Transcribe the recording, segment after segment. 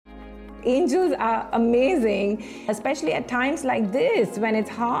Angels are amazing, especially at times like this when it's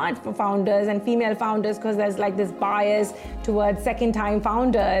hard for founders and female founders because there's like this bias towards second-time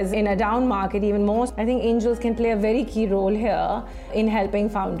founders in a down market even more. I think angels can play a very key role here in helping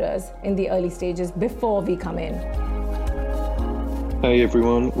founders in the early stages before we come in. Hey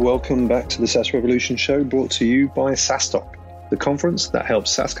everyone, welcome back to the SaaS Revolution show brought to you by SaaS, the conference that helps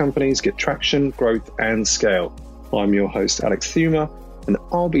SaaS companies get traction, growth and scale. I'm your host Alex Thumer, and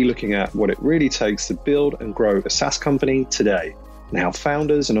I'll be looking at what it really takes to build and grow a SaaS company today and how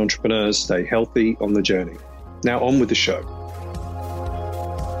founders and entrepreneurs stay healthy on the journey. Now on with the show.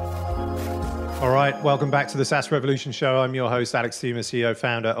 All right, welcome back to the SaaS Revolution show. I'm your host, Alex Thumer, CEO,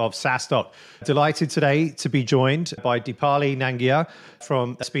 founder of SaaS. Delighted today to be joined by Deepali Nangia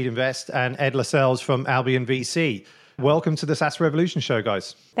from Speedinvest and Ed Lascelles from Albion VC. Welcome to the SaaS Revolution show,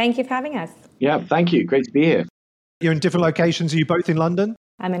 guys. Thank you for having us. Yeah, thank you. Great to be here. You're in different locations. Are you both in London?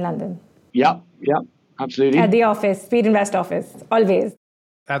 I'm in London. Yeah, absolutely. At the office, Speedinvest office, always.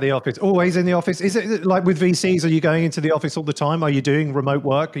 At the office, always in the office. Is it like with VCs? Are you going into the office all the time? Are you doing remote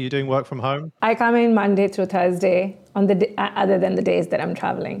work? Are you doing work from home? I come in Monday through Thursday on the other than the days that I'm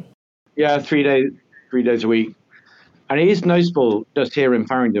traveling. Yeah, 3 days a week. And it is noticeable just here in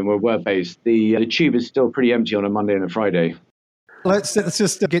Farringdon where we're based. The tube is still pretty empty on a Monday and a Friday. Let's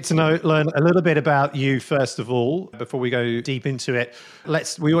just get to learn a little bit about you first of all, before we go deep into it.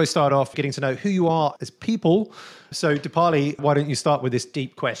 We always start off getting to know who you are as people. So Deepali, why don't you start with this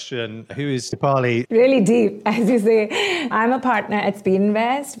deep question? Who is Deepali? Really deep, as you say. I'm a partner at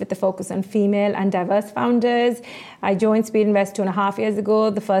Speedinvest with a focus on female and diverse founders. I joined Speedinvest 2.5 years ago.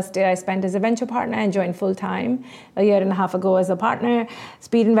 The first year I spent as a venture partner and joined full-time a year and a half ago as a partner.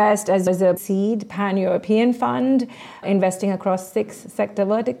 Speedinvest as a seed pan-European fund, investing across 6 sector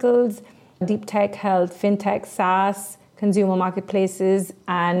verticals: deep tech, health, fintech, SaaS, consumer marketplaces,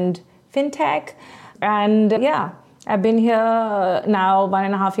 and fintech. And I've been here now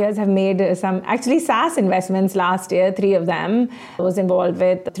 1.5 years, have made some actually SaaS investments last year, 3 of them. I was involved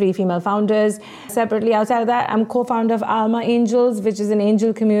with 3 female founders. Separately, outside of that, I'm co-founder of Alma Angels, which is an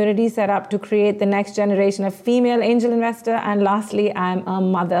angel community set up to create the next generation of female angel investor. And lastly, I'm a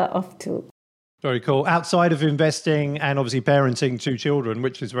mother of 2. Very cool. Outside of investing and obviously parenting 2 children,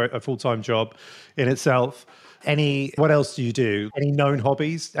 which is a full-time job in itself, what else do you do? Any known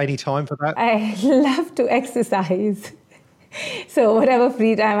hobbies? Any time for that? I love to exercise. So whatever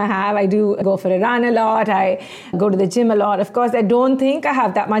free time I have, I do go for a run a lot. I go to the gym a lot. Of course, I don't think I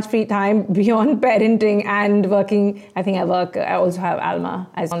have that much free time beyond parenting and working. I think I work. I also have Alma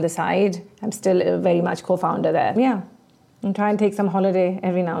as on the side. I'm still very much co-founder there. Yeah, I'm trying to take some holiday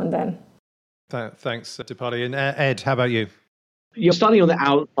every now and then. Thanks, Deepali. And Ed, how about you? You're starting on the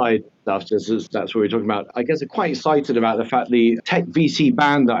outside stuff, that's what we're talking about. I guess I'm quite excited about the fact the tech VC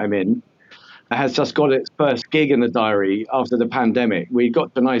band that I'm in has just got its first gig in the diary after the pandemic. We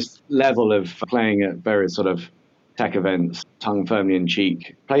got a nice level of playing at various sort of tech events, tongue firmly in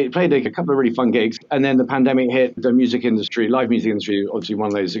cheek. Played a couple of really fun gigs, and then the pandemic hit. The music industry, live music industry, obviously one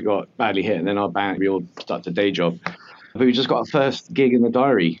of those that got badly hit, and then our band, we all started a day job. But we just got our first gig in the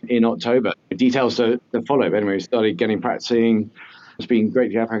diary in October. Details to follow. But anyway, we started practicing. It's been great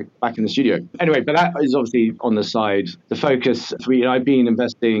to get back in the studio. Anyway, but that is obviously on the side. The focus, I've been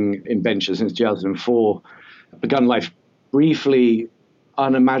investing in venture since 2004. Begun life briefly,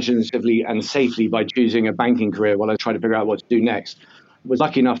 unimaginatively and safely by choosing a banking career while I tried to figure out what to do next. Was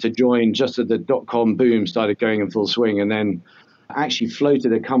lucky enough to join just as the dot-com boom started going in full swing, and then actually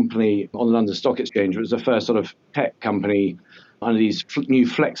floated a company on the London Stock Exchange. It was the first sort of tech company under these new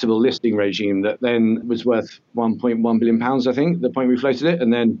flexible listing regime that then was worth £1.1 billion, I think, the point we floated it.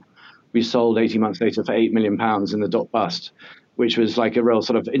 And then we sold 18 months later for £8 million in the dot bust, which was like a real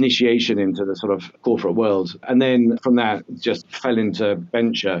sort of initiation into the sort of corporate world. And then from that, just fell into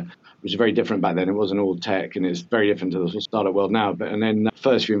venture, which is very different back then. It wasn't all tech, and it's very different to the sort of startup world now. And then the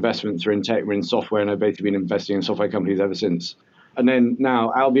first few investments were in tech, were in software, and I've basically been investing in software companies ever since. And then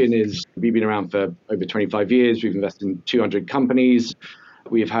now Albion we've been around for over 25 years. We've invested in 200 companies.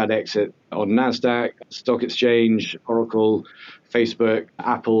 We've had exit on NASDAQ, Stock Exchange, Oracle, Facebook,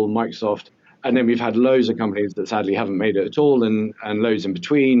 Apple, Microsoft. And then we've had loads of companies that sadly haven't made it at all, and loads in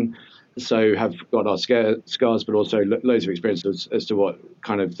between. So have got our scars, but also loads of experience as to what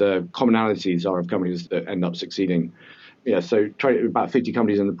kind of the commonalities are of companies that end up succeeding. Yeah, so about 50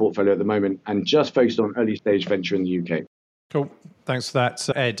 companies in the portfolio at the moment, and just focused on early stage venture in the UK. Cool. Thanks for that,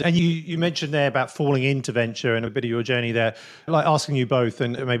 Ed. And you mentioned there about falling into venture and a bit of your journey there. Like asking you both,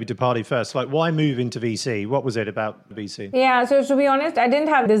 and maybe Dipali first, like why move into VC? What was it about VC? Yeah, so to be honest, I didn't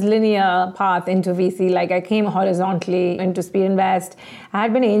have this linear path into VC. Like I came horizontally into Speedinvest. I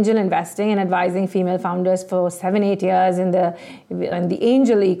had been angel investing and advising female founders for 7-8 years in the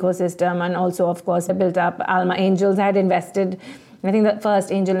angel ecosystem, and also, of course, I built up Alma Angels. I had invested. I think the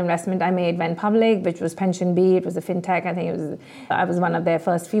first angel investment I made went public, which was Pension B. It was a fintech. I think I was one of their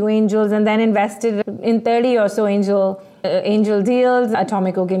first few angels, and then invested in 30 or so angel deals.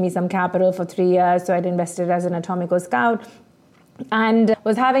 Atomico gave me some capital for 3 years, so I'd invested as an Atomico scout. And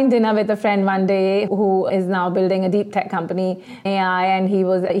was having dinner with a friend one day who is now building a deep tech company, AI, and he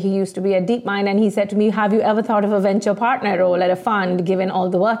used to be at DeepMind, and he said to me, have you ever thought of a venture partner role at a fund, given all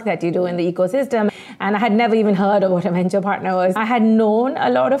the work that you do in the ecosystem? And I had never even heard of what a venture partner was. I had known a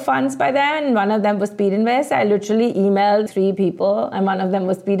lot of funds by then. One of them was Speedinvest. I literally emailed 3 people, and one of them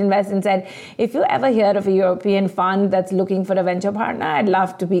was Speedinvest, and said, if you ever hear of a European fund that's looking for a venture partner, I'd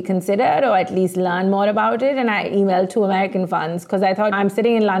love to be considered or at least learn more about it. And I emailed 2 American funds, because I thought, I'm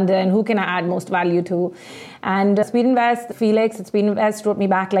sitting in London, who can I add most value to? And Speedinvest, Felix at Speedinvest wrote me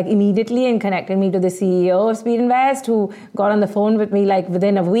back like immediately and connected me to the CEO of Speedinvest, who got on the phone with me like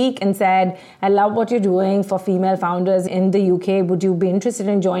within a week and said, I love what you're doing for female founders in the UK. Would you be interested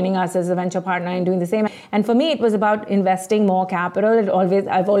in joining us as a venture partner and doing the same? And for me, it was about investing more capital.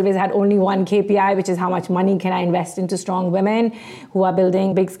 I've always had only one KPI, which is how much money can I invest into strong women who are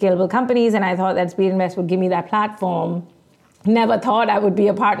building big scalable companies. And I thought that Speedinvest would give me that platform. Never thought I would be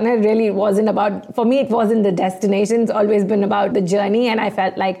a partner. Really, it wasn't about, for me, it wasn't the destination. It's always been about the journey. And I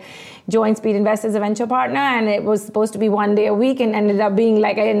felt like joined Speedinvest as a venture partner, and it was supposed to be 1 day a week, and ended up being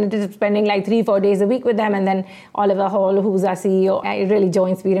like, I ended up spending like 3-4 days a week with them. And then Oliver Hall, who's our CEO, I really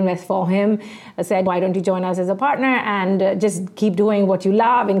joined Speedinvest for him. I said, why don't you join us as a partner and just keep doing what you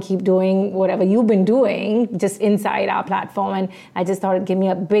love and keep doing whatever you've been doing just inside our platform. And I just thought it'd give me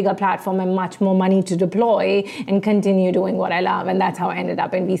a bigger platform and much more money to deploy and continue doing what I love. And that's how I ended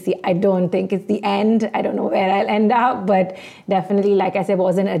up in VC. I don't think it's the end. I don't know where I'll end up, but definitely, like I said,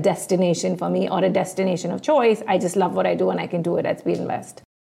 wasn't a destination for me or a destination of choice. I just love what I do, and I can do it at Speedinvest.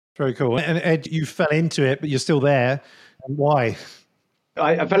 Very cool. And Ed, you fell into it, but you're still there. Why?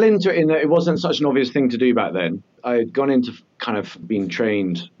 I fell into it in that it wasn't such an obvious thing to do back then. I had gone into kind of being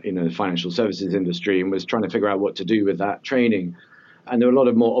trained in the financial services industry and was trying to figure out what to do with that training. And there were a lot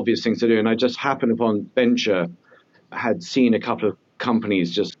of more obvious things to do. And I just happened upon venture. I had seen a couple of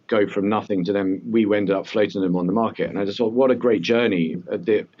companies just go from nothing to them. We ended up floating them on the market. And I just thought, what a great journey.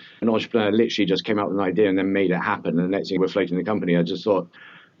 An entrepreneur literally just came up with an idea and then made it happen. And the next thing we're floating the company, I just thought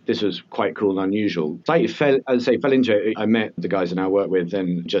this was quite cool and unusual. So I fell into it. I met the guys I now work with,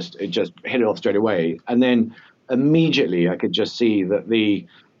 and it just hit it off straight away. And then immediately I could just see that the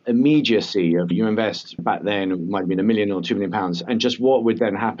immediacy of you invest back then, it might have been £1 million or £2 million, and just what would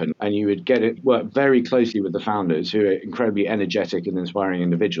then happen. And you would work very closely with the founders, who are incredibly energetic and inspiring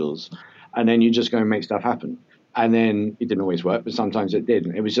individuals. And then you just go and make stuff happen. And then it didn't always work, but sometimes it did.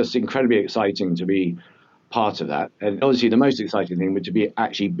 It was just incredibly exciting to be part of that. And obviously the most exciting thing would to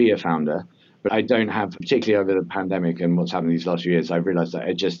actually be a founder. But I don't have, particularly over the pandemic and what's happened these last few years, I've realized that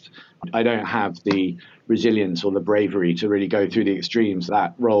I don't have the resilience or the bravery to really go through the extremes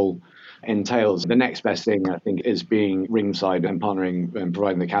that role entails. The next best thing, I think, is being ringside and partnering and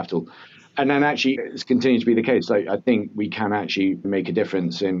providing the capital. And then actually it's continued to be the case. So I think we can actually make a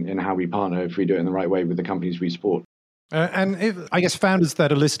difference in how we partner if we do it in the right way with the companies we support. I guess founders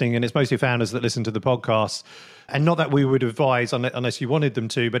that are listening, and it's mostly founders that listen to the podcast, and not that we would advise unless you wanted them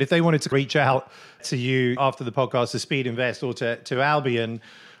to, but if they wanted to reach out to you after the podcast to Speedinvest or to Albion,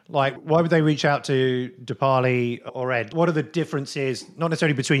 like why would they reach out to Dipali or Ed? What are the differences, not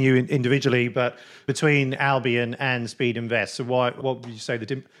necessarily between you individually, but between Albion and Speedinvest? So what would you say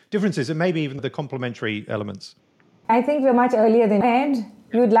the differences, and maybe even the complementary elements? I think we're much earlier than Ed.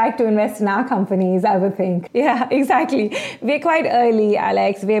 You'd like to invest in our companies, I would think. Yeah, exactly. We're quite early,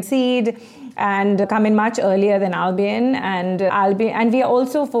 Alex. We're seed and come in much earlier than Albion. And we are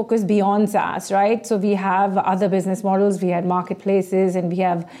also focused beyond SaaS, right? So we have other business models. We had marketplaces, and we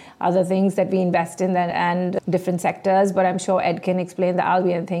have other things that we invest in and different sectors. But I'm sure Ed can explain the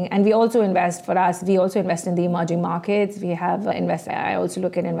Albion thing. And we also invest in the emerging markets. I also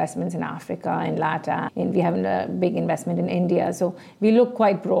look at investments in Africa and LATAM. And we have a big investment in India. So we look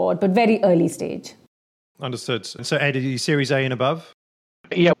quite broad, but very early stage. Understood. So Ed, are you Series A and above?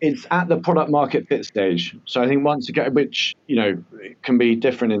 Yeah, it's at the product market fit stage. So I think once you get, which, can be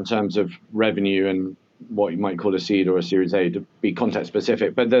different in terms of revenue and what you might call a seed or a Series A, to be context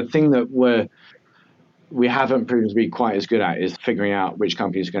specific. But the thing that we're we haven't proven to be quite as good at is figuring out which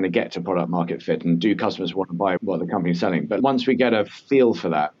company is going to get to product market fit and do customers want to buy what the company's selling. But once we get a feel for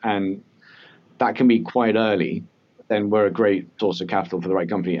that, and that can be quite early, then we're a great source of capital for the right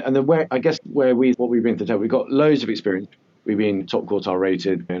company. And then what we've been to tell, we've got loads of experience. We've been top quartile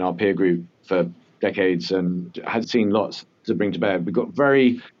rated in our peer group for decades and had seen lots to bring to bear. We've got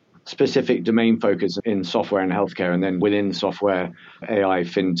very specific domain focus in software and healthcare, and then within software, AI,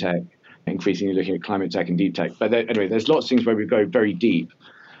 fintech, increasingly looking at climate tech and deep tech. But anyway, there's lots of things where we go very deep.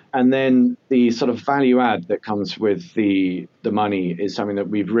 And then the sort of value add that comes with the money is something that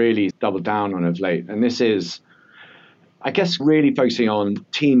we've really doubled down on of late. And this is, I guess, really focusing on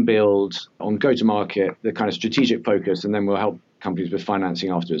team build, on go-to-market, the kind of strategic focus, and then we'll help companies with financing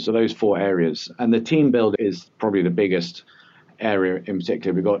afterwards. So those 4 areas. And the team build is probably the biggest area in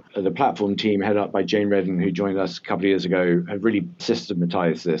particular. We've got the platform team headed up by Jane Redden, who joined us a couple of years ago, have really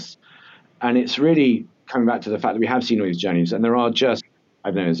systematized this. And it's really coming back to the fact that we have seen all these journeys, and there are just,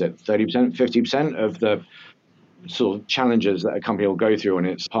 I don't know, is it 30%, 50% of the sort of challenges that a company will go through on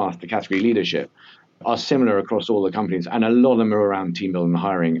its path to category leadership are similar across all the companies. And a lot of them are around team building and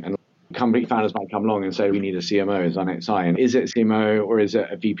hiring. And company founders might come along and say, we need a CMO as our next hire. And is it a CMO or is it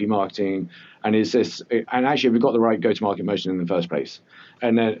a VP marketing? And actually, we've got the right go-to-market motion in the first place.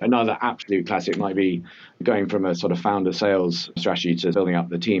 And then another absolute classic might be going from a sort of founder sales strategy to building up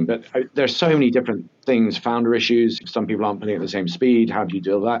the team. But there's so many different things, founder issues. Some people aren't putting at the same speed. How do you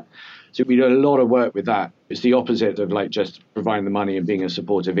deal with that? So we do a lot of work with that. It's the opposite of like just providing the money and being a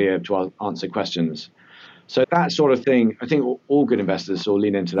supportive ear to answer questions. So that sort of thing, I think all good investors will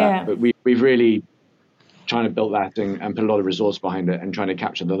lean into that. Yeah. But we've really trying to build that thing and put a lot of resource behind it and trying to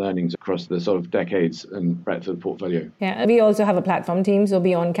capture the learnings across the sort of decades and breadth of the portfolio. Yeah, we also have a platform team, so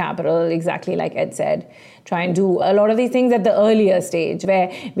beyond capital, exactly like Ed said, try and do a lot of these things at the earlier stage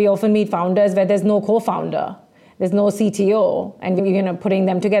where we often meet founders where there's no co-founder, there's no CTO, and we're putting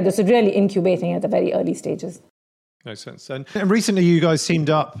them together. So really incubating at the very early stages. Makes sense. And recently you guys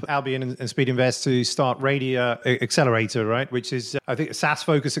teamed up, Albion and Speedinvest, to start Radio Accelerator, right? Which is, I think, a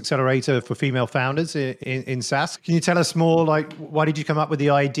SaaS-focused accelerator for female founders in SaaS. Can you tell us more, like, why did you come up with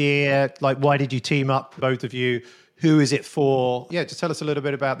the idea? Like, why did you team up, both of you? Who is it for? Yeah, just tell us a little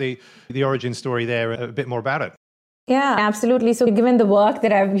bit about the origin story there, a bit more about it. Yeah, absolutely. So given the work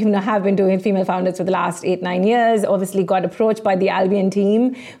that I've have been doing with female founders for the last 8-9 years, obviously got approached by the Albion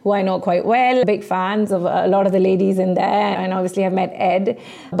team, who I know quite well, big fans of a lot of the ladies in there, and obviously have met Ed.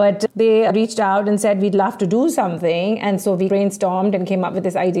 But they reached out and said, we'd love to do something. And so we brainstormed and came up with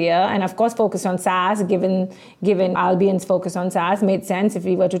this idea. And of course, focused on SaaS, given Albion's focus on SaaS, made sense if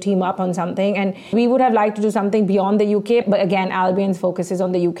we were to team up on something. And we would have liked to do something beyond the UK. But again, Albion's focus is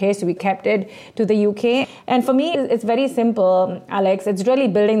on the UK, so we kept it to the UK. And for me, it's very simple, Alex. It's really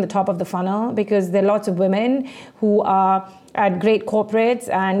building the top of the funnel, because there are lots of women who are at great corporates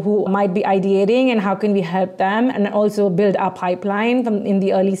and who might be ideating, and how can we help them and also build our pipeline in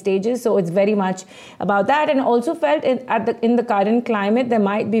the early stages. So it's very much about that. And also felt in the current climate, there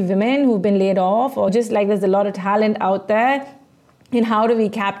might be women who've been laid off, or just like there's a lot of talent out there. And how do we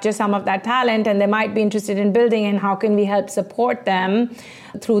capture some of that talent? And they might be interested in building, and how can we help support them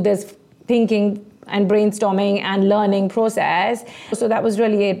through this thinking and brainstorming and learning process. So that was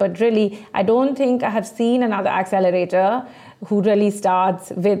really it. But really, I don't think I have seen another accelerator who really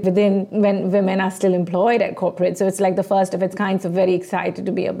starts within when women are still employed at corporate. So it's like the first of its kind. So very excited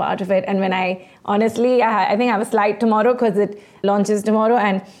to be a part of it. And when I think I have a slide tomorrow, because it launches tomorrow,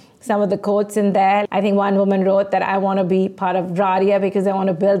 and some of the quotes in there. I think one woman wrote that I want to be part of Radia because I want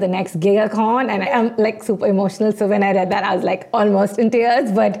to build the next GigaCon, and I'm like super emotional. So when I read that, I was like almost in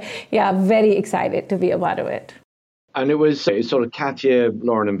tears, but yeah, very excited to be a part of it. And it's sort of Katya,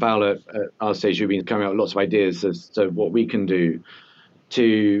 Lauren and Val at our stage who've been coming up with lots of ideas as to what we can do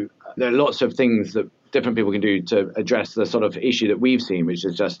there are lots of things that different people can do to address the sort of issue that we've seen, which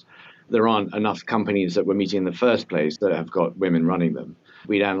is just there aren't enough companies that we're meeting in the first place that have got women running them.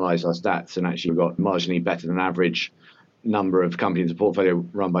 We'd analysed our stats, and actually we've got marginally better than average number of companies in the portfolio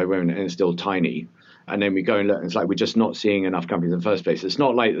run by women, and it's still tiny. And then we go and look, and it's like we're just not seeing enough companies in the first place. It's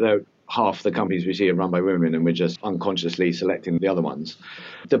not like half the companies we see are run by women and we're just unconsciously selecting the other ones.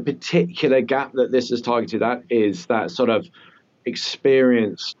 The particular gap that this is targeted at is that sort of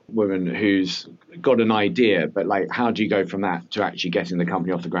experienced woman who's got an idea, but like, how do you go from that to actually getting the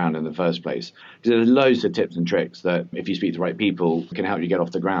company off the ground in the first place? Because there's loads of tips and tricks that if you speak to the right people can help you get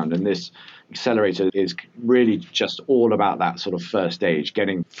off the ground. And this accelerator is really just all about that sort of first stage,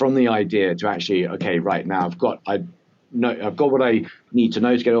 getting from the idea to actually, okay, right now I've got what I need to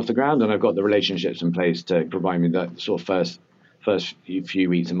know to get off the ground, and I've got the relationships in place to provide me that sort of first few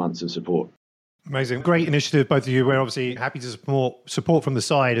weeks and months of support. Amazing. Great initiative, both of you. We're obviously happy to support from the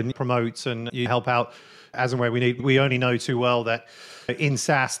side and promote, and you help out as and where we need. We only know too well that in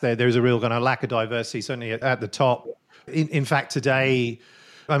SaaS there's a real kind of lack of diversity, certainly at the top. In fact, today,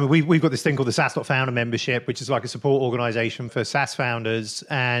 I mean, we've got this thing called the SaaS.founder membership, which is like a support organization for SaaS founders.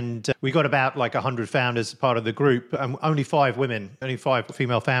 And we got about like 100 founders as part of the group, and only 5 women, only 5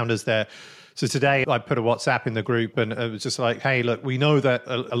 female founders there. So today I put a WhatsApp in the group, and it was just like, hey, look, we know that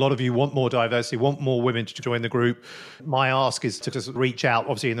a lot of you want more diversity, want more women to join the group. My ask is to just reach out,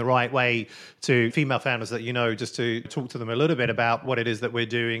 obviously in the right way, to female founders that you know, just to talk to them a little bit about what it is that we're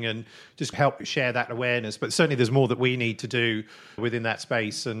doing and just help share that awareness. But certainly there's more that we need to do within that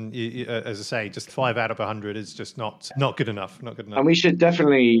space. And as I say, just 5 out of 100 is just not good enough, not good enough. And we should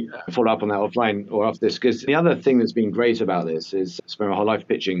definitely follow up on that offline or after this, because the other thing that's been great about this is I spent my whole life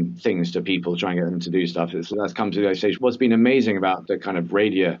pitching things to people, trying to get them to do stuff. So that's come to that stage. What's been amazing about the kind of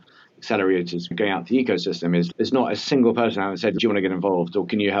radio accelerators going out to the ecosystem is there's not a single person out that said, do you want to get involved or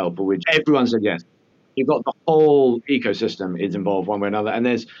can you help? Or everyone said yes. You've got the whole ecosystem is involved one way or another. And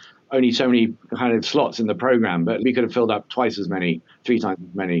there's only so many kind of slots in the program, but we could have filled up twice as many, 3 times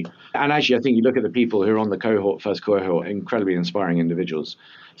as many. And actually, I think you look at the people who are on the first cohort, incredibly inspiring individuals.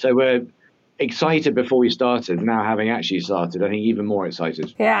 So we're excited before we started. Now, having actually started, I think even more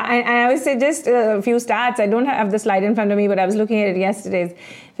excited. Yeah, I would say just a few stats. I don't have the slide in front of me, but I was looking at it yesterday.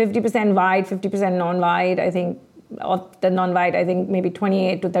 50% white, 50% non-white. I think of the non-white, I think maybe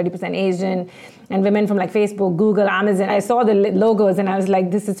 28 to 30% Asian, and women from like Facebook, Google, Amazon. I saw the logos and I was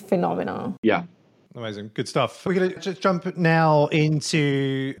like, this is phenomenal. Yeah. Amazing. Good stuff. We're going to just jump now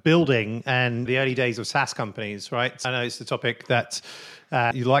into building and the early days of SaaS companies, right? I know it's the topic that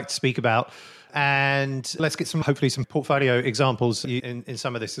you like to speak about. And let's get hopefully some portfolio examples in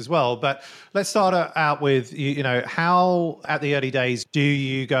some of this as well. But let's start out with, how at the early days do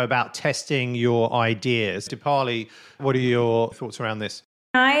you go about testing your ideas? Dipali, what are your thoughts around this?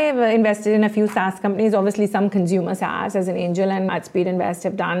 I have invested in a few SaaS companies, obviously some consumer SaaS as an angel, and at Speedinvest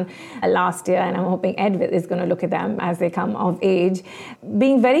have done last year, and I'm hoping Ed is going to look at them as they come of age.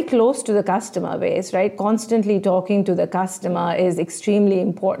 Being very close to the customer base, right? Constantly talking to the customer is extremely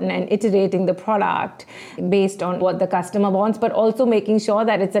important, and iterating the product based on what the customer wants, but also making sure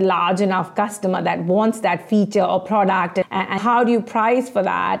that it's a large enough customer that wants that feature or product. And how do you price for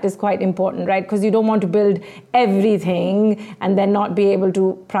that is quite important, right? Because you don't want to build everything and then not be able to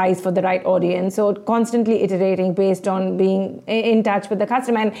price for the right audience. So constantly iterating based on being in touch with the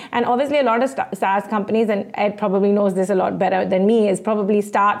customer. And obviously a lot of SaaS companies, and Ed probably knows this a lot better than me, is probably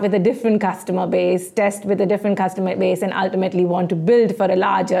start with a different customer base, test with a different customer base, and ultimately want to build for a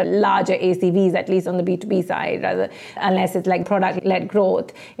larger ACVs, at least on the B2B side, unless it's like product-led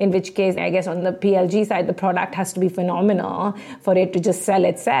growth, in which case, I guess on the PLG side, the product has to be phenomenal for it to just sell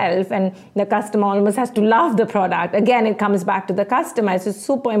itself. And the customer almost has to love the product. Again, it comes back to the customer. It's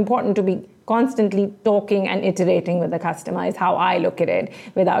super important to be constantly talking and iterating with the customer is how I look at it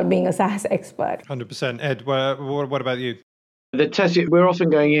without being a SaaS expert. 100%. Ed, what about you? The test, we're often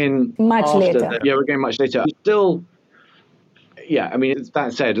going in much later. We're going much later. Still, I mean,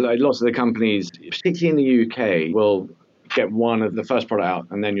 that said, lots of the companies, particularly in the UK, will get one of the first product out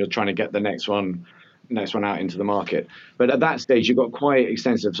and then you're trying to get the next one out into the market. But at that stage, you've got quite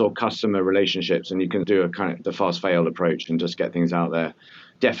extensive sort of customer relationships, and you can do a kind of the fast fail approach and just get things out there.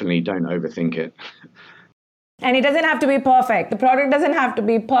 Definitely don't overthink it. And it doesn't have to be perfect. The product doesn't have to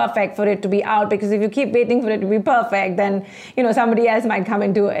be perfect for it to be out, because if you keep waiting for it to be perfect, then somebody else might come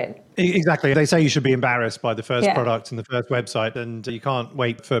and do it. Exactly. They say you should be embarrassed by the first product and the first website, and you can't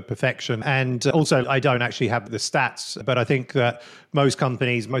wait for perfection. And also, I don't actually have the stats, but I think that most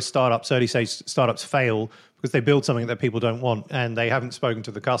companies, most startups, early stage startups fail because they build something that people don't want and they haven't spoken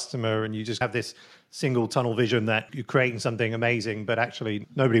to the customer, and you just have this single tunnel vision that you're creating something amazing, but actually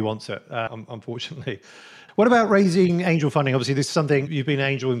nobody wants it, unfortunately. What about raising angel funding? Obviously, this is something you've been an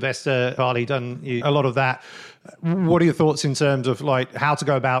angel investor, Carly, done a lot of that. What are your thoughts in terms of like how to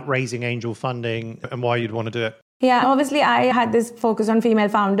go about raising angel funding and why you'd want to do it? Yeah, obviously I had this focus on female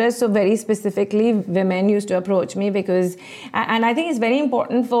founders. So very specifically, women used to approach me because, and I think it's very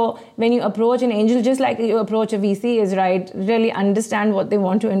important for when you approach an angel, just like you approach a VC is right, really understand what they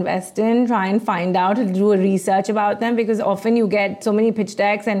want to invest in, try and find out, do a research about them, because often you get so many pitch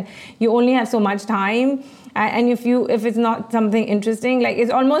decks and you only have so much time. And if it's not something interesting, like it's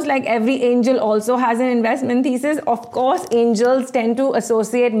almost like every angel also has an investment thesis. Of course, angels tend to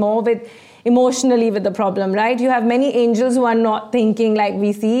associate more emotionally with the problem, right? You have many angels who are not thinking like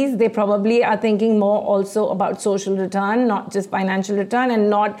VCs. They probably are thinking more also about social return, not just financial return, and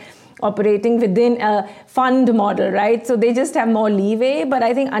not operating within a fund model, right? So they just have more leeway. But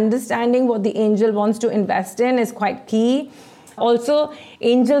I think understanding what the angel wants to invest in is quite key. Also,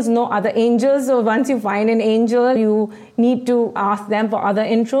 angels know other angels. So once you find an angel, you need to ask them for other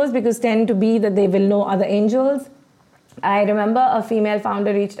intros because tend to be that they will know other angels. I remember a female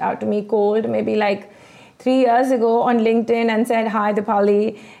founder reached out to me cold, maybe like 3 years ago on LinkedIn and said, "Hi,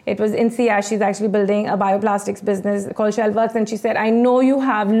 Dipali." It was in SaaS. She's actually building a bioplastics business called Shellworks. And she said, "I know you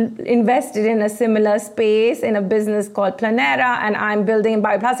have invested in a similar space in a business called Planera, and I'm building in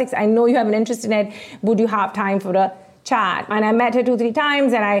bioplastics. I know you have an interest in it. Would you have time for a chat?" And I met her 2-3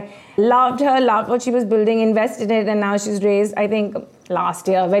 times and I loved her, loved what she was building, invested in it. And now she's raised, I think, last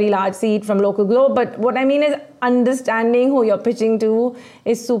year, a very large seed from Local Globe. But what I mean is understanding who you're pitching to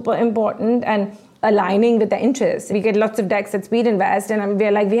is super important and aligning with their interests. We get lots of decks at Speedinvest and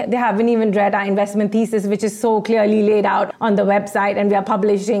we're like, they haven't even read our investment thesis, which is so clearly laid out on the website, and we are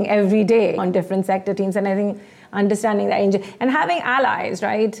publishing every day on different sector teams. And I think understanding that angel and having allies,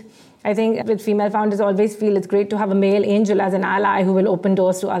 right? I think with female founders always feel it's great to have a male angel as an ally who will open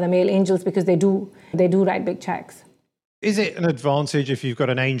doors to other male angels because they do write big checks. Is it an advantage if you've got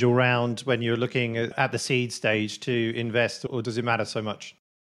an angel round when you're looking at the seed stage to invest, or does it matter so much?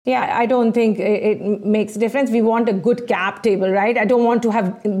 Yeah, I don't think it makes a difference. We want a good cap table, right? I don't want to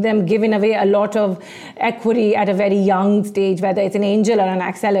have them giving away a lot of equity at a very young stage, whether it's an angel or an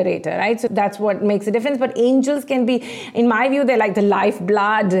accelerator, right? So that's what makes a difference. But angels can be, in my view, they're like the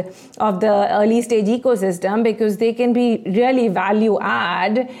lifeblood of the early stage ecosystem because they can be really value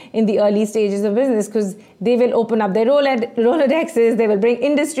add in the early stages of business because they will open up their Rolodexes, they will bring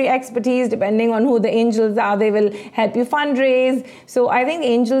industry expertise depending on who the angels are, they will help you fundraise. So I think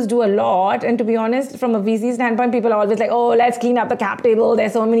angels do a lot, and to be honest, from a VC standpoint, people are always like, "Oh, let's clean up the cap table,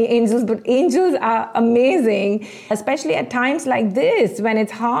 there's so many angels," but angels are amazing, especially at times like this when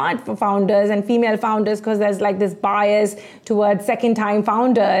it's hard for founders and female founders because there's like this bias towards second-time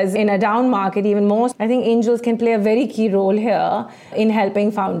founders in a down market even more. I think angels can play a very key role here in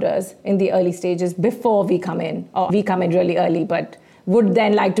helping founders in the early stages before we come in, or we come in really early, but would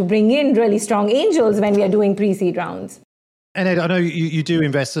then like to bring in really strong angels when we are doing pre-seed rounds. And Ed, I know you do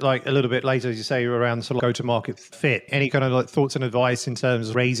invest like a little bit later, as you say, around sort of go-to-market fit. Any kind of like thoughts and advice in terms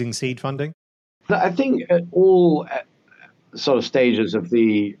of raising seed funding? I think at all sort of stages of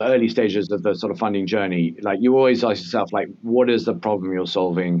the early stages of the sort of funding journey, like you always ask yourself, like, what is the problem you're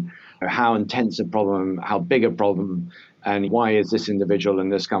solving? How intense a problem? How big a problem? And why is this individual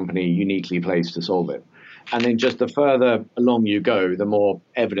and this company uniquely placed to solve it? And then just the further along you go, the more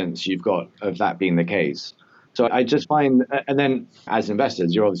evidence you've got of that being the case. So I just find, and then as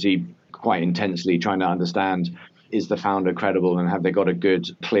investors, you're obviously quite intensely trying to understand, is the founder credible and have they got a good,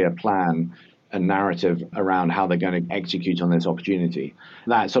 clear plan and narrative around how they're going to execute on this opportunity?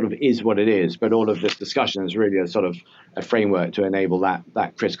 That sort of is what it is. But all of this discussion is really a sort of a framework to enable that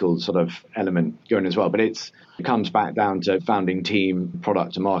critical sort of element going as well. But it comes back down to founding team,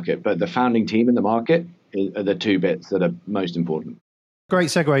 product to market. But the founding team and the market are the two bits that are most important. Great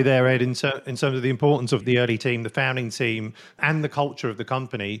segue there, Ed, in terms of the importance of the early team, the founding team, and the culture of the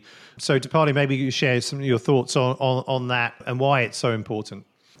company. So, Dipali, maybe you share some of your thoughts on that and why it's so important.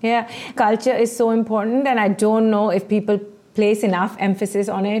 Yeah, culture is so important, and I don't know if people place enough emphasis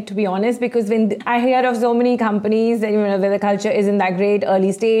on it, to be honest, because when I hear of so many companies that, where the culture isn't that great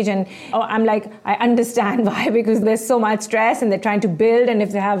early stage, and I'm like, I understand why, because there's so much stress and they're trying to build, and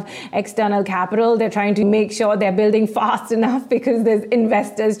if they have external capital, they're trying to make sure they're building fast enough because there's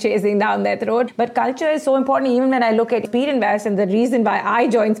investors chasing down their throat. But culture is so important. Even when I look at Speedinvest, and the reason why I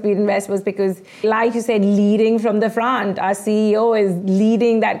joined Speedinvest was because, like you said, leading from the front. Our CEO is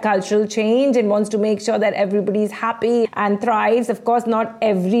leading that cultural change and wants to make sure that everybody's happy and thrives. Of course, not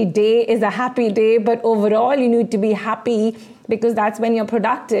every day is a happy day, but overall you need to be happy because that's when you're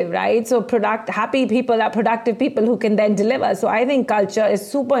productive, right? So happy people are productive people who can then deliver. So I think culture is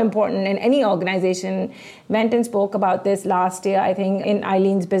super important in any organization. Went and spoke about this last year, I think, in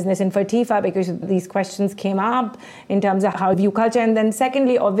Eileen's business in Fertifa, because these questions came up in terms of how you view culture. And then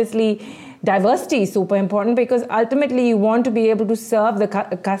secondly, obviously, diversity is super important because ultimately you want to be able to serve the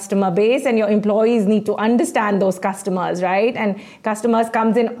customer base, and your employees need to understand those customers, right? And customer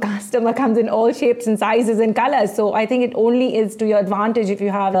comes in all shapes and sizes and colors. So I think it only is to your advantage if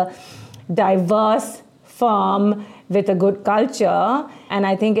you have a diverse firm with a good culture. And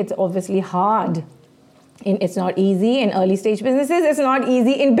I think it's obviously hard. It's not easy in early stage businesses. It's not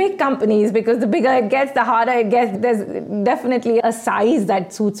easy in big companies because the bigger it gets, the harder it gets. There's definitely a size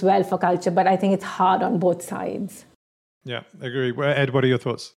that suits well for culture, but I think it's hard on both sides. Yeah, I agree. Ed, what are your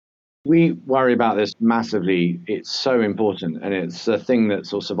thoughts? We worry about this massively. It's so important, and it's a thing that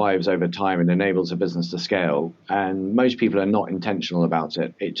sort of survives over time and enables a business to scale. And most people are not intentional about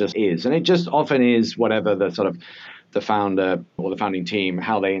it. It just is. And it just often is whatever the sort of the founder or the founding team,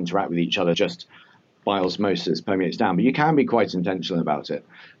 how they interact with each other, just by osmosis permeates down. But you can be quite intentional about it.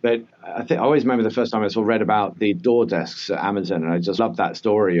 But I always remember the first time I read about the door desks at Amazon, and I just loved that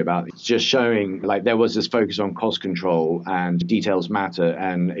story about just showing like there was this focus on cost control and details matter.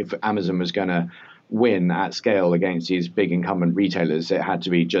 And if Amazon was going to win at scale against these big incumbent retailers, it had to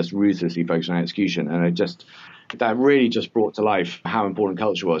be just ruthlessly focused on execution. And that really just brought to life how important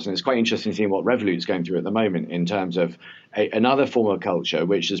culture was. And it's quite interesting seeing what Revolut's going through at the moment in terms of another form of culture,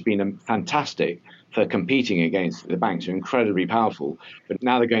 which has been fantastic for competing against the banks, who are incredibly powerful. But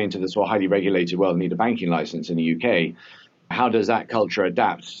now they're going into this highly regulated world, need a banking license in the UK. How does that culture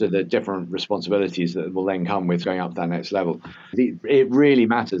adapt to the different responsibilities that will then come with going up to that next level? It really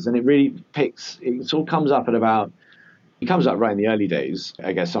matters. And it sort of comes up right in the early days.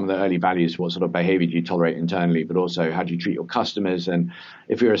 I guess some of the early values, what sort of behavior do you tolerate internally, but also how do you treat your customers? And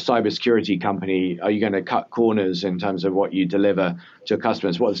if you're a cybersecurity company, are you going to cut corners in terms of what you deliver to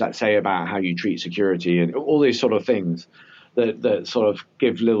customers? What does that say about how you treat security? And all these sort of things that sort of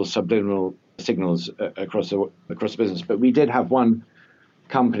give little subliminal signals across the business. But we did have one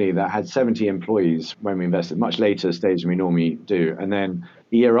company that had 70 employees when we invested, much later stage than we normally do. And then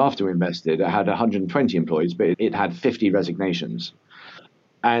the year after we invested, it had 120 employees, but it had 50 resignations.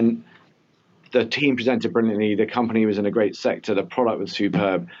 And the team presented brilliantly. The company was in a great sector. The product was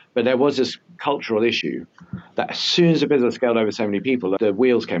superb. But there was this cultural issue that as soon as the business scaled over so many people, the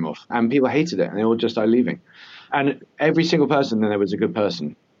wheels came off and people hated it and they all just started leaving. And every single person then there was a good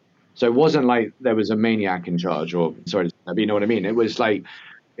person. So it wasn't like there was a maniac in charge but you know what I mean? It was like,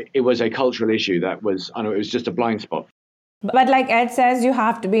 it was a cultural issue it was just a blind spot. But like Ed says, you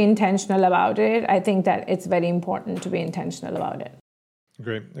have to be intentional about it. I think that it's very important to be intentional about it.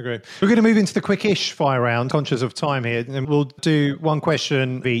 Agree. We're going to move into the quick-ish fire round, conscious of time here, and we'll do one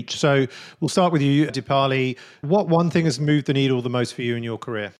question each. So we'll start with you, Deepali. What one thing has moved the needle the most for you in your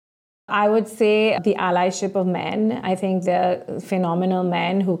career? I would say the allyship of men. I think they're phenomenal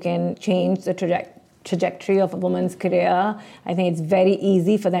men who can change the trajectory of a woman's career. I think it's very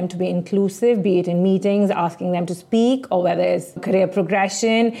easy for them to be inclusive, be it in meetings, asking them to speak, or whether it's career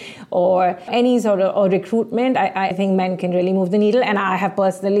progression or any sort of or recruitment. I think men can really move the needle. And I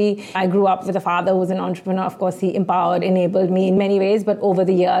grew up with a father who was an entrepreneur. Of course, he empowered, enabled me in many ways. But over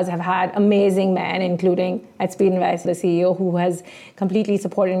the years, I've had amazing men, including at Speedinvest, the CEO, who has completely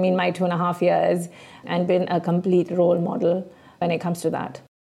supported me in my 2.5 years and been a complete role model when it comes to that.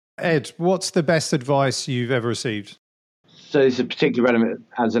 Ed, what's the best advice you've ever received? So this is particularly relevant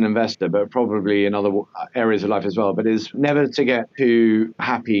as an investor, but probably in other areas of life as well, but is never to get too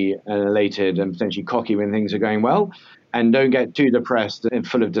happy and elated and potentially cocky when things are going well, and don't get too depressed and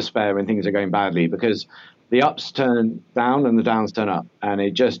full of despair when things are going badly, because the ups turn down and the downs turn up,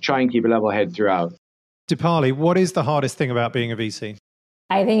 and just try and keep a level head throughout. Deepali, what is the hardest thing about being a VC?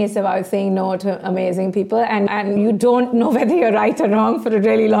 I think it's about saying no to amazing people, and you don't know whether you're right or wrong for a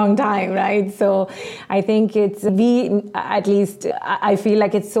really long time, right? So I think I feel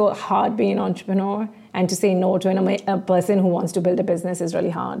like it's so hard being an entrepreneur, and to say no to a person who wants to build a business is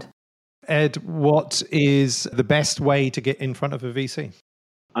really hard. Ed, what is the best way to get in front of a VC?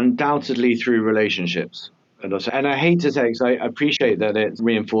 Undoubtedly through relationships. And I hate to say, because I appreciate that it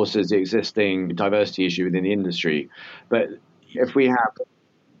reinforces the existing diversity issue within the industry, but if we have,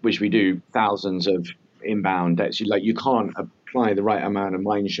 which we do, thousands of inbound debts, you can't apply the right amount of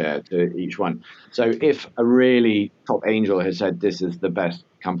mind share to each one. So if a really top angel has said this is the best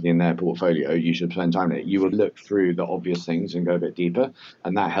company in their portfolio, you should spend time in it, you will look through the obvious things and go a bit deeper.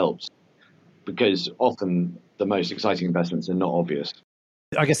 And that helps, because often the most exciting investments are not obvious.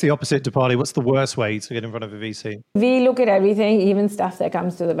 I guess the opposite, Deepali, what's the worst way to get in front of a VC? We look at everything, even stuff that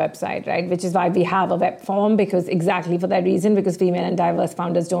comes to the website, right? Which is why we have a web form, because exactly for that reason, because female and diverse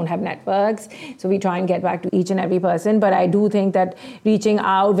founders don't have networks. So we try and get back to each and every person. But I do think that reaching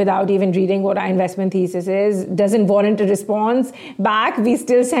out without even reading what our investment thesis is doesn't warrant a response back. We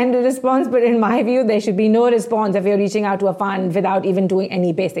still send a response, but in my view, there should be no response if you're reaching out to a fund without even doing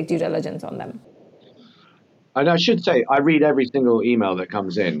any basic due diligence on them. And I should say, I read every single email that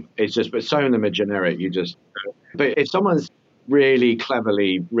comes in. It's just, but some of them are generic. But if someone's really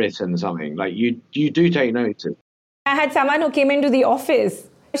cleverly written something, like you do take notice. I had someone who came into the office.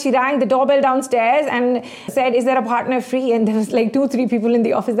 She rang the doorbell downstairs and said, "Is there a partner free?" And there was like 2-3 people in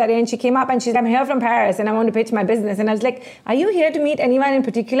the office that day. And she came up and she said, "I'm here from Paris and I want to pitch my business." And I was like, "Are you here to meet anyone in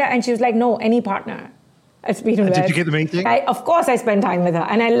particular?" And she was like, "No, any partner." at Speedinvest. Did you get the meeting? Of course, I spent time with her,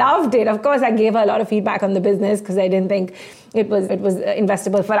 and I loved it. Of course, I gave her a lot of feedback on the business because I didn't think it was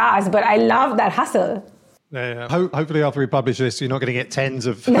investable for us. But I love that hustle. Yeah. Hopefully, after we publish this, you're not going to get tens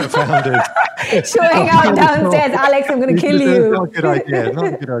of founders showing out downstairs. Alex, I'm going to kill you. Not a good idea.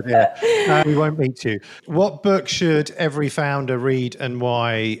 Not a good idea. We won't meet you. What book should every founder read and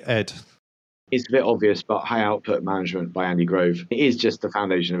why, Ed? It's a bit obvious, but High Output Management by Andy Grove. It is just the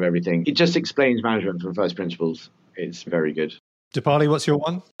foundation of everything. It just explains management from first principles. It's very good. Dipali, what's your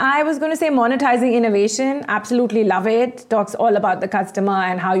one? I was going to say Monetizing Innovation. Absolutely love it. Talks all about the customer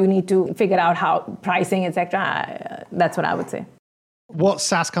and how you need to figure out how pricing, etc. That's what I would say. What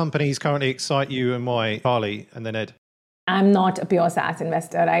SaaS companies currently excite you and why? Dipali and then Ed. I'm not a pure SaaS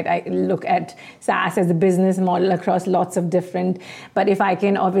investor, right? I look at SaaS as a business model across lots of different, but if I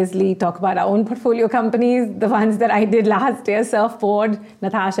can obviously talk about our own portfolio companies, the ones that I did last year, Surfboard,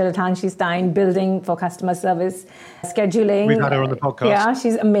 Natasha Latanshi-Stein, building for customer service, scheduling. We've had her on the podcast. Yeah,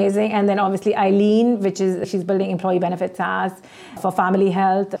 she's amazing. And then obviously Eileen, she's building employee benefit SaaS for family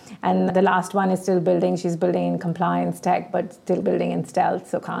health. And the last one is still building. She's building in compliance tech, but still building in stealth,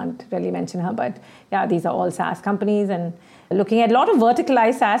 so can't really mention her. But yeah, these are all SaaS companies and looking at a lot of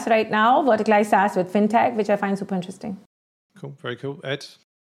verticalized SaaS right now, verticalized SaaS with fintech, which I find super interesting. Cool, very cool. Ed?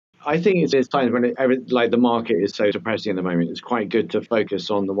 I think it's times when the market is so depressing at the moment, it's quite good to focus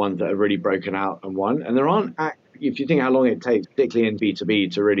on the ones that have really broken out and won. And there aren't, if you think how long it takes, particularly in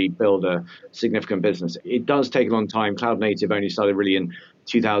B2B, to really build a significant business, it does take a long time. Cloud native only started really in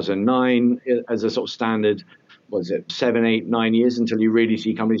 2009 as a sort of standard, 7, 8, 9 years until you really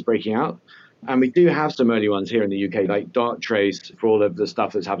see companies breaking out. And we do have some early ones here in the UK, like Darktrace, for all of the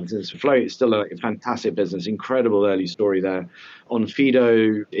stuff that's happened since Float. It's still a fantastic business, incredible early story there.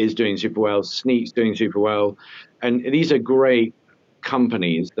 Onfido is doing super well. Sneak's doing super well. And these are great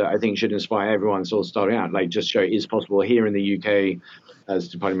companies that I think should inspire everyone sort of starting out, like just show it is possible here in the UK.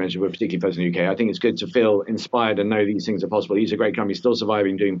 As Dipali mentioned, we're particularly focused in the UK. I think it's good to feel inspired and know these things are possible. These are great companies still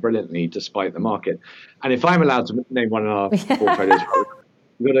surviving, doing brilliantly despite the market. And if I'm allowed to name one of our portfolios,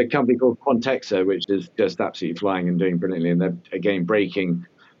 we've got a company called Quantexa, which is just absolutely flying and doing brilliantly. And they're, again, breaking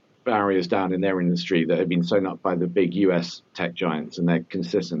barriers down in their industry that have been sewn up by the big US tech giants. And they're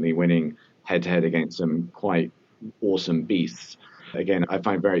consistently winning head-to-head against some quite awesome beasts. Again,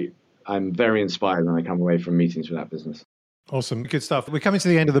 I'm very inspired when I come away from meetings with that business. Awesome. Good stuff. We're coming to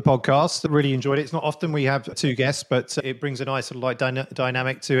the end of the podcast. Really enjoyed it. It's not often we have two guests, but it brings a nice sort of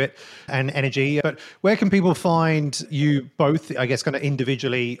dynamic to it and energy. But where can people find you both, I guess, kind of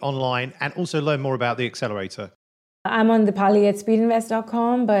individually online and also learn more about the accelerator? I'm on Dipali at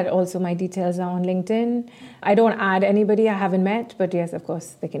speedinvest.com, but also my details are on LinkedIn. I don't add anybody I haven't met, but yes, of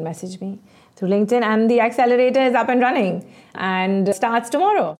course, they can message me through LinkedIn. And the accelerator is up and running and starts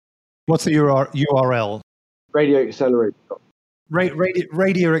tomorrow. What's the URL?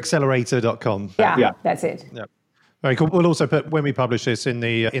 radioaccelerator.com. Yeah, that's it. Yeah. Very cool. We'll also put, when we publish this in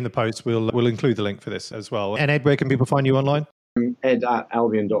the post, we'll include the link for this as well. And Ed, where can people find you online? Ed at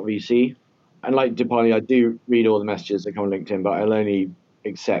albion.vc. And like Dipali, I do read all the messages that come on LinkedIn, but I'll only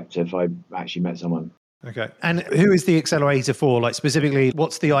accept if I actually met someone. Okay. And who is the accelerator for? Like specifically,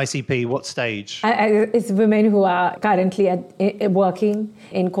 what's the ICP? What stage? It's women who are currently working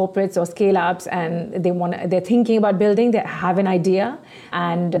in corporates or scale-ups, and they're thinking about building. They have an idea,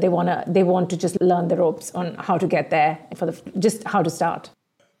 and they want to just learn the ropes on how to get there, just how to start.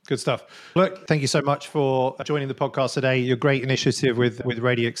 Good stuff. Look, thank you so much for joining the podcast today. Your great initiative with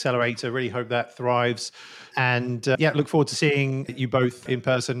Radio Accelerator. Really hope that thrives. And look forward to seeing you both in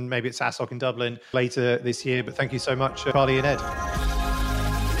person, maybe at SaaStock in Dublin later this year. But thank you so much, Dipali and Ed.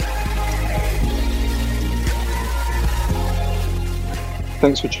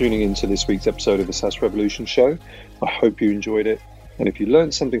 Thanks for tuning in to this week's episode of the SaaS Revolution Show. I hope you enjoyed it. And if you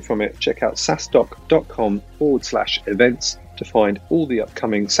learned something from it, check out saastock.com/events to find all the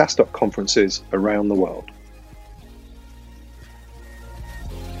upcoming SaaStock conferences around the world.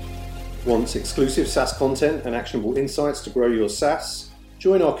 Want exclusive SaaS content and actionable insights to grow your SaaS?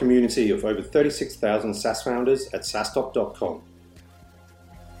 Join our community of over 36,000 SaaS founders at SaaStock.com.